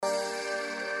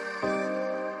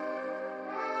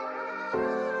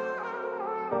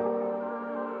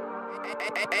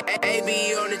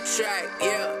AB on the track,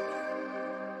 yeah.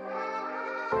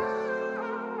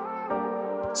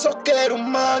 Só quero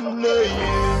money,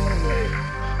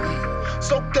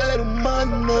 só quero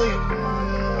money,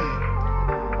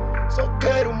 só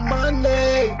quero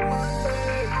money.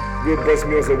 Good Boys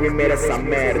Music, we made essa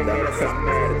merda.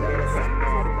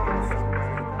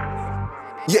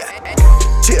 Yeah,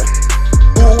 yeah.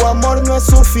 O amor não é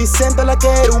suficiente, ela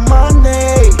quer o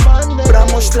money pra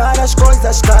mostrar as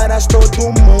coisas caras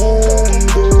todo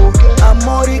mundo.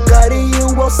 Amor e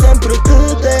carinho eu sempre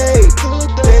te dei,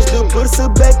 desde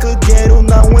perceber que dinheiro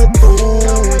não é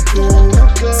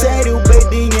tudo. Sério, bem,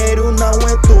 dinheiro não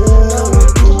é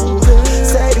tudo.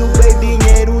 Sério, bem,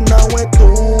 dinheiro não é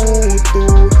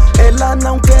tudo. Ela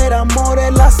não quer amor,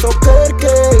 ela só quer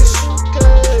cash.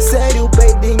 Sério,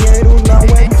 bem, dinheiro não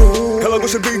é tudo. Ela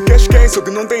gosta de cash, só que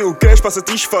não tem o cash pra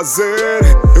satisfazer.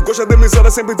 Eu gosto de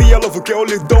amizade, sempre diálogo, o que eu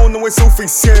lhe dou não é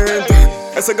suficiente.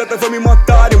 Essa gata vai me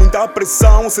matar, é muita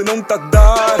pressão, se não tá a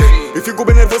dar. E fico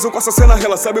bem nervoso com essa cena,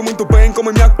 ela sabe muito bem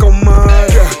como me acalmar.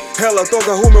 Ela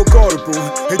toca o meu corpo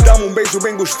e dá-me um beijo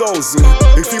bem gostoso.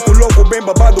 E fico louco, bem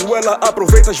babado, ela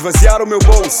aproveita esvaziar o meu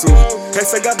bolso.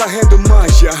 Essa gata é de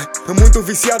magia, é muito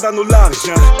viciada no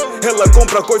larja. Ela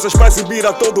compra coisas pra exibir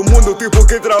a todo mundo, tipo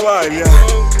que trabalha.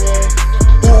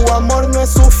 O amor não é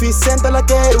suficiente, ela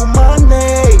quer o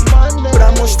money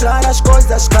pra mostrar as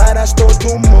coisas caras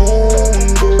todo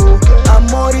mundo.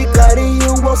 Amor e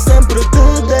carinho eu sempre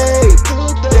te dei,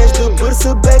 desde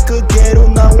perceber que dinheiro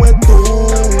não é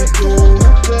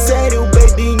tudo. Sério,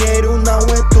 bem, dinheiro não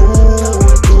é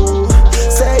tudo.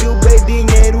 Sério, bem,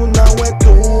 dinheiro não é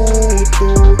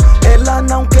tudo. Ela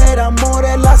não quer amor,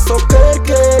 ela só quer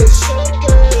cash.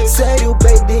 Sério,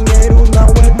 bem, dinheiro não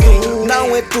é tudo.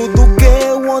 Não é tudo que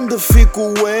onde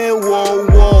fico eu,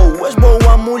 oh, oh. És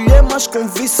boa mulher, mas com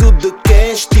vício de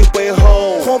cash, tipo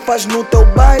errou. Roupas no teu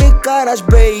bar e caras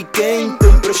bem, quem te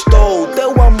emprestou?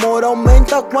 Teu amor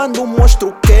aumenta quando mostro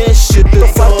o cash. Tô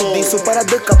farto disso, para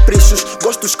de caprichos.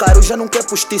 Gostos caros, já não quer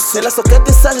postiço. Ela só quer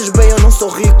mensagens, bem, eu não sou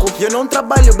rico. Eu não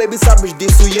trabalho, baby, sabes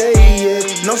disso, yeah, yeah.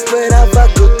 Não esperava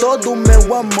que todo o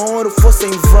meu amor fosse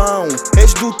em vão.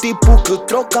 És do tipo que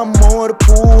troca amor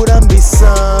por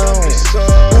ambição.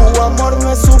 O amor não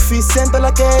é suficiente,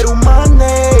 ela quer o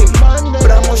money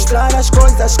pra mostrar as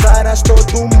coisas caras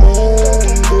todo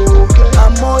mundo.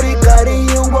 Amor e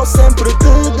carinho eu sempre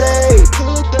te dei,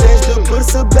 desde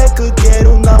perceber que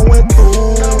dinheiro não é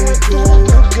tudo.